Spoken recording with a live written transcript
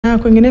Na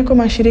kwingineko,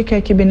 mashirika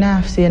ya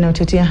kibinafsi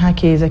yanayotetea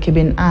haki za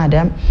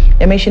kibinaadamu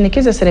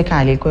yameshinikiza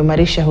serikali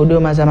kuimarisha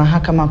huduma za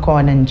mahakama kwa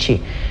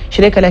wananchi.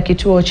 Shirika la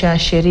Kituo cha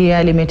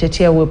Sheria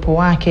limetetea uwepo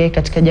wake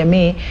katika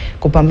jamii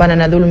kupambana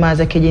na dhuluma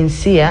za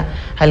kijinsia,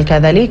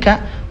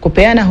 halikadhalika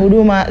kupeana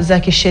huduma za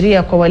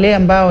kisheria kwa wale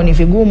ambao ni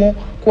vigumu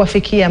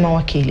kuwafikia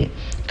mawakili.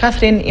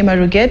 Catherine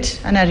Imaruget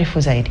anaarifu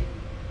zaidi.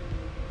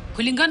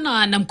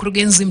 Kulingana na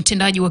mkurugenzi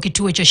mtendaji wa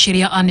Kituo cha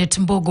Sheria Anet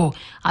Mbogo,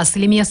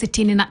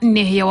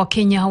 64% ya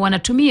Wakenya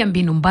wanatumia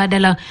mbinu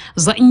mbadala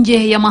za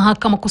nje ya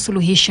mahakama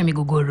kusuluhisha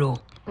migogoro.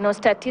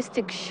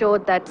 Statistics show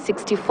that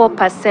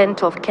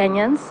 64% of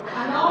Kenyans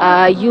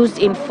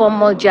use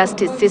informal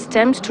justice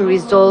systems to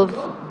resolve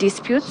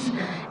disputes,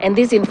 and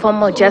these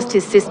informal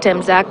justice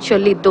systems are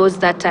actually those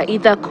that are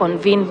either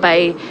convened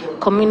by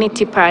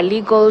community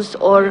paralegals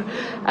or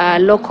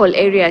local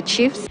area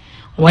chiefs.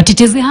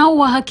 Watetezi hao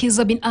wa haki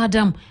za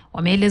binadamu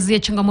wameelezea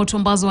changamoto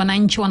ambazo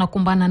wananchi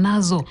wanakumbana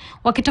nazo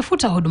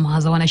wakitafuta huduma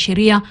za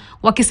wanasheria,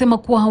 wakisema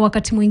kuwa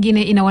wakati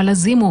mwingine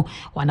inawalazimu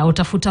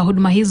wanaotafuta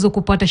huduma hizo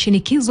kupata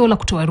shinikizo la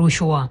kutoa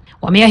rushwa.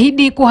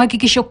 Wameahidi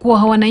kuhakikisha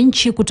kuwa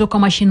wananchi kutoka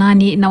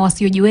mashinani na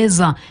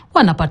wasiojiweza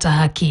wanapata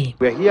haki.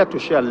 We are here to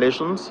share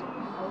lessons,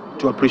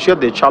 to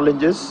appreciate the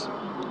challenges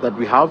that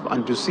we have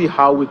and to see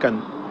how we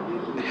can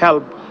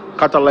help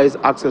catalyze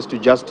access to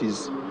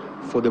justice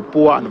for the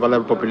poor and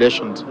vulnerable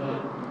populations,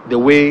 the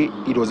way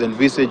it was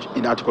envisaged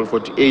in Article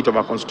 48 of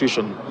our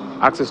Constitution,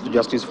 access to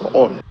justice for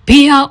all.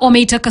 Pia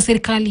wameitaka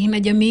serikali na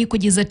jamii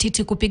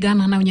kujizatiti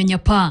kupigana na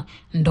unyanyapaa,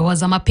 ndoa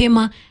za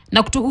mapema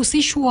na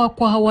kutohusishwa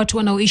kwa watu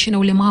wanaoishi na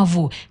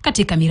ulemavu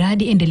katika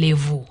miradi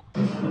endelevu.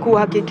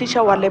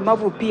 Kuhakikisha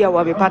walemavu pia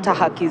wamepata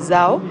haki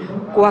zao,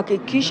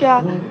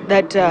 kuhakikisha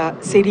that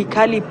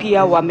serikali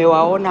pia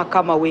wamewaona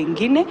kama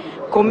wengine,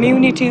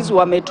 communities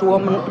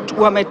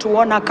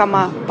wametuona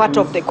kama part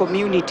of the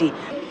community.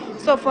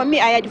 So for me,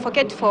 I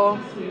advocate for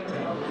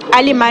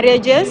early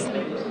marriages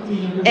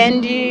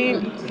and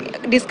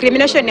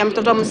discrimination ya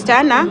mtoto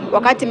msichana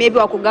wakati maybe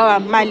wa kugawa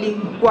mali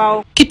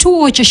kwao.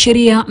 Kituo cha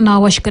Sheria na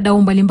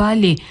washikadau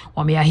mbalimbali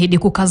wameahidi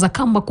kukaza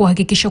kamba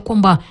kuhakikisha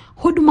kwamba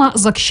huduma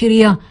za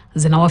kisheria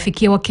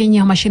zinawafikia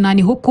Wakenya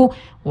mashinani, huku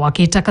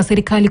wakitaka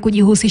serikali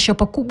kujihusisha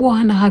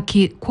pakubwa na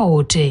haki kwa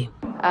wote.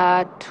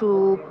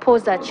 To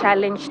pose a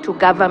challenge to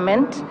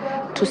government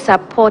to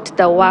support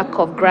the work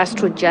of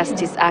grassroots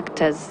justice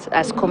actors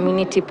as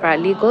community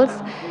paralegals,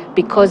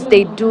 because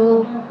they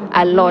do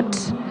a lot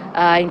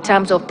in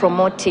terms of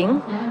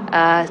promoting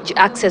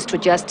access to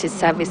justice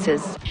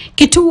services.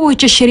 Kituo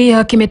cha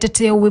Sheria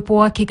kimetetea uwepo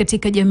wake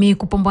katika jamii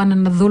kupambana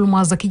na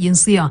dhuluma za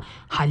kijinsia,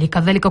 hali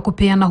kadhalika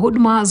kupeana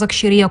huduma za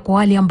kisheria kwa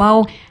wale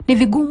ambao ni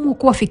vigumu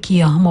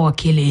kuwafikia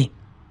mawakili.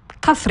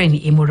 Catherine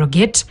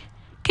Imaruget,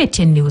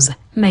 KTN News,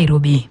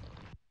 Nairobi.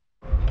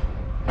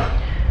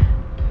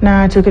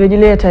 Na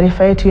tukirejelea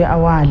taarifa yetu ya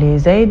awali,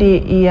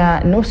 zaidi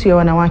ya nusu ya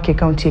wanawake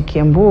kaunti ya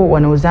Kiambu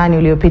wana uzani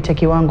uliopita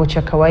kiwango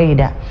cha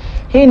kawaida.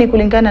 Hii ni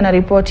kulingana na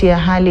ripoti ya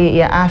hali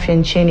ya afya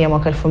nchini ya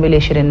mwaka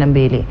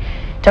 2022.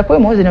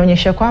 Takwimu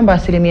zinaonyesha kwamba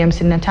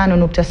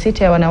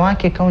 55.6% ya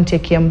wanawake kaunti ya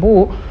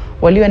Kiambu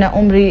walio na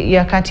umri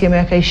ya kati ya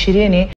miaka 20